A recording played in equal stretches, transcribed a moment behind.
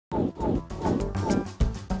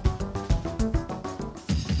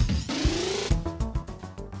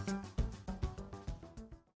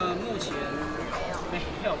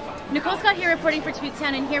Nicole Scott here reporting for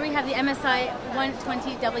Tweaktown, and here we have the MSI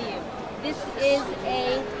 120W. This is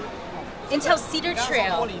a Intel Cedar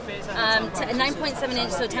Trail, a 9.7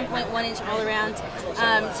 inch, so 10.1 inch all around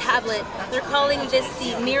tablet. They're calling this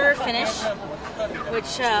the mirror finish,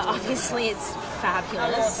 which obviously it's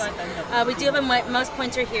fabulous. We do have a mouse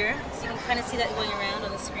pointer here, so you can kind of see that going around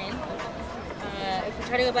on the screen. If we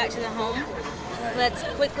try to go back to the home, let's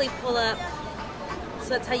quickly pull up.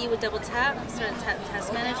 So that's how you would double tap, start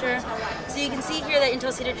task manager. So you can see here that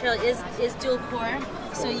Intel Cedar Trail is dual core.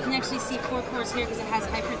 So you can actually see 4 cores here because it has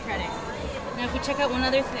hyper-threading. Now if we check out one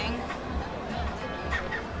other thing,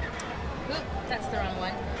 oop, that's the wrong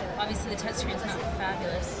one. Obviously the touchscreen's not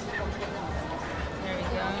fabulous. There we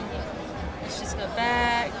go. Let's just go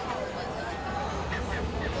back.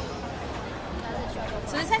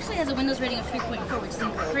 So this actually has a Windows rating of 3.4, which is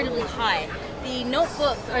incredibly high. The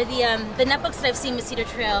notebook, or the netbooks that I've seen with Cedar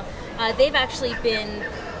Trail, they've actually been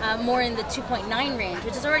more in the 2.9 range,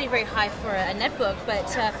 which is already very high for a netbook, but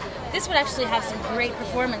this would actually have some great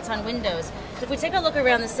performance on Windows. If we take a look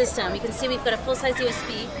around the system, you can see we've got a full-size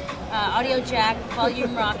USB, audio jack,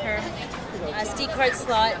 volume rocker, SD card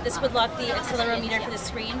slot. This would lock the accelerometer for the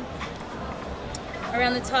screen.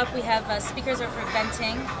 Around the top we have speakers are for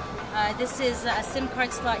venting. This is a SIM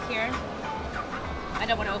card slot here. I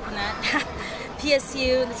don't want to open that.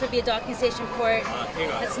 PSU, this would be a docking station port.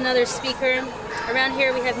 That's another speaker. Around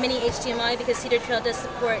here we have mini HDMI because Cedar Trail does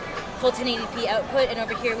support full 1080p output, and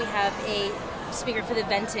over here we have a speaker for the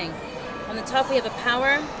venting. On the top we have a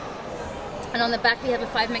power, and on the back we have a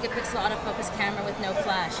 5 megapixel autofocus camera with no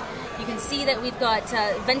flash. You can see that we've got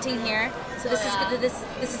venting here, so this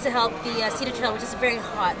is to help the Cedar Trail, which is very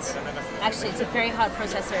hot. Actually, it's a very hot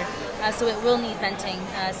processor, so it will need venting.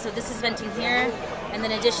 So this is venting here, and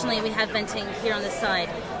then additionally we have venting here on the side.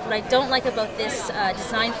 What I don't like about this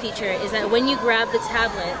design feature is that when you grab the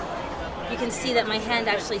tablet, you can see that my hand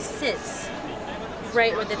actually sits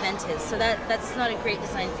right where the vent is. So that's not a great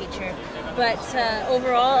design feature. But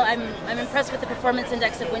overall, I'm impressed with the performance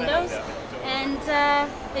index of Windows, and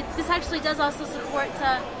this actually does also support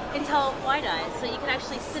Intel WiDi, so you can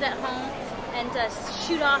actually sit at home and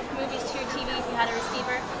shoot off movies to your TV if you had a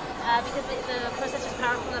receiver, because the processor is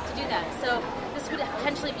powerful enough to do that. So this would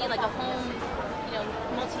potentially be like a home,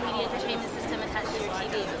 multimedia entertainment system attached to your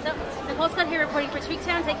TV. So Nicole Scott here reporting for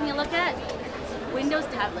Tweaktown, taking a look at Windows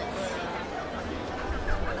tablets.